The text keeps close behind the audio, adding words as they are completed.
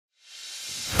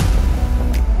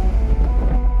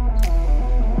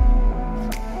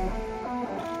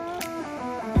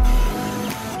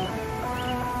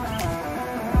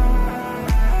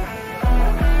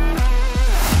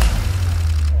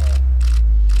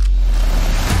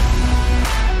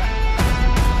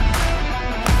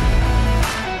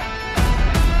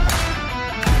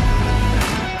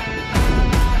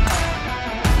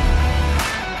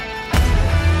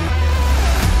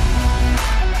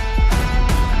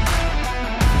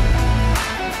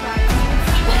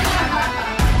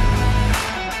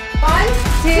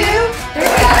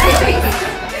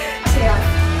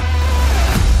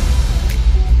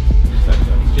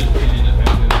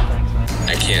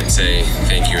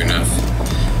enough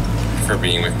for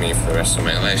being with me for the rest of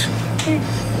my life.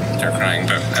 Start crying,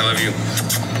 but I love you.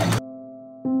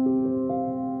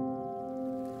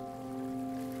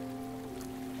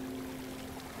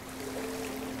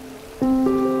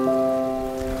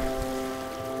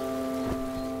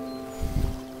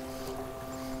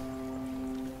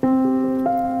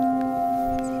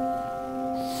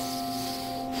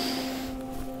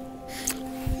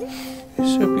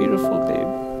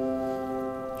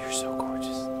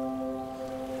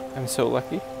 So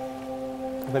lucky.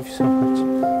 I love you so much.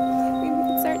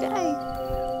 It's our day.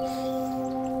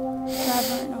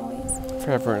 Forever and always.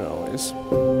 Forever and always. I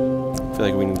feel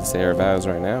like we need to say our vows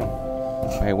right now.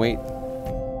 Why wait? I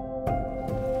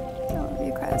love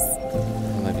you, Chris.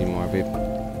 I love you more, babe.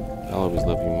 I'll always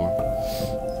love you more.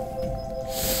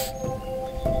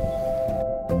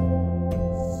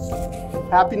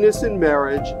 Happiness in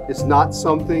marriage is not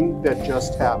something that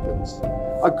just happens.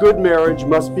 A good marriage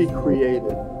must be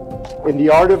created. In the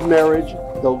art of marriage,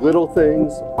 the little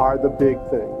things are the big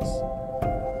things.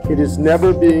 It is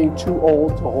never being too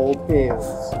old to hold hands.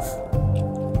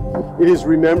 It is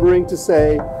remembering to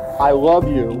say, I love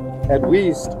you, at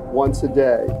least once a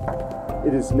day.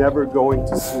 It is never going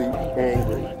to sleep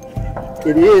angry.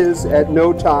 It is, at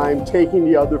no time, taking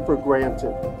the other for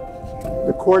granted.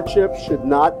 The courtship should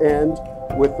not end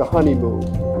with the honeymoon.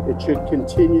 It should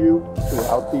continue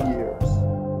throughout the years.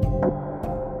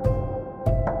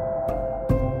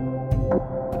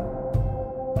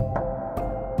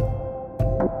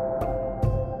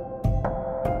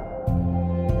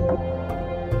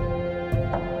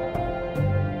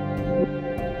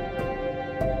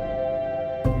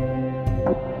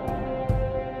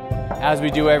 As we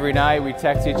do every night, we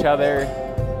text each other.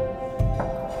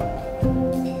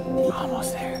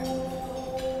 Almost there.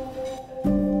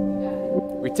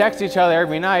 We text each other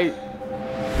every night.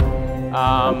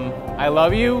 I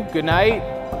love you, good night.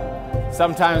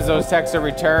 Sometimes those texts are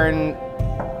returned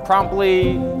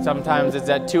promptly. Sometimes it's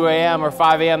at 2 a.m. or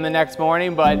 5 a.m. the next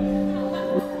morning, but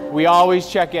we always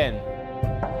check in.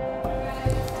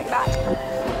 Like that.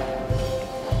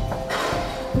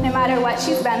 No matter what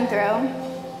she's been through,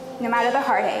 no matter the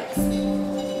heartaches,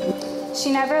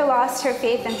 she never lost her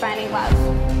faith in finding love.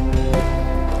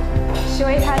 She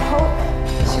always had hope.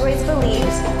 She always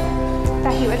believed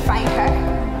that he would find her.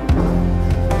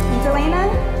 And Dilena,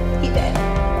 he did.